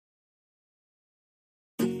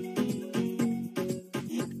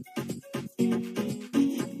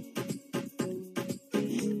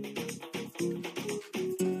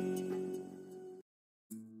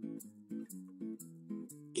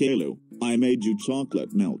Caillou, I made you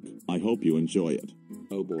chocolate milk. I hope you enjoy it.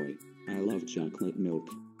 Oh boy, I love chocolate milk.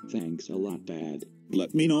 Thanks a lot, Dad.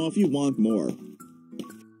 Let me know if you want more.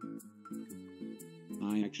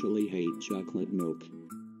 I actually hate chocolate milk.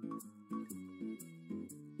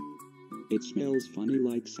 It smells funny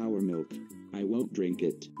like sour milk. I won't drink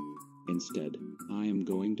it. Instead, I am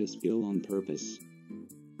going to spill on purpose.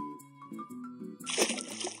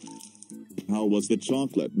 How was the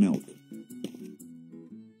chocolate milk?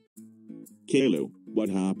 Caillou, what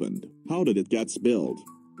happened? How did it get spilled?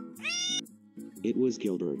 It was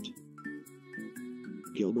Gilbert.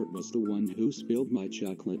 Gilbert was the one who spilled my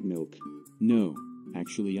chocolate milk. No,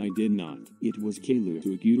 actually I did not. It was Caillou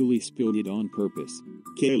who guiltily spilled it on purpose.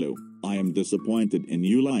 Caillou, I am disappointed in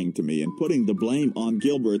you lying to me and putting the blame on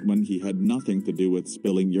Gilbert when he had nothing to do with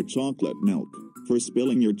spilling your chocolate milk. For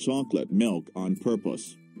spilling your chocolate milk on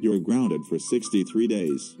purpose, you're grounded for 63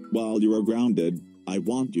 days. While you are grounded, I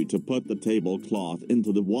want you to put the tablecloth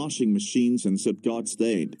into the washing machine since it got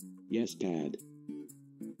stained. Yes, Dad.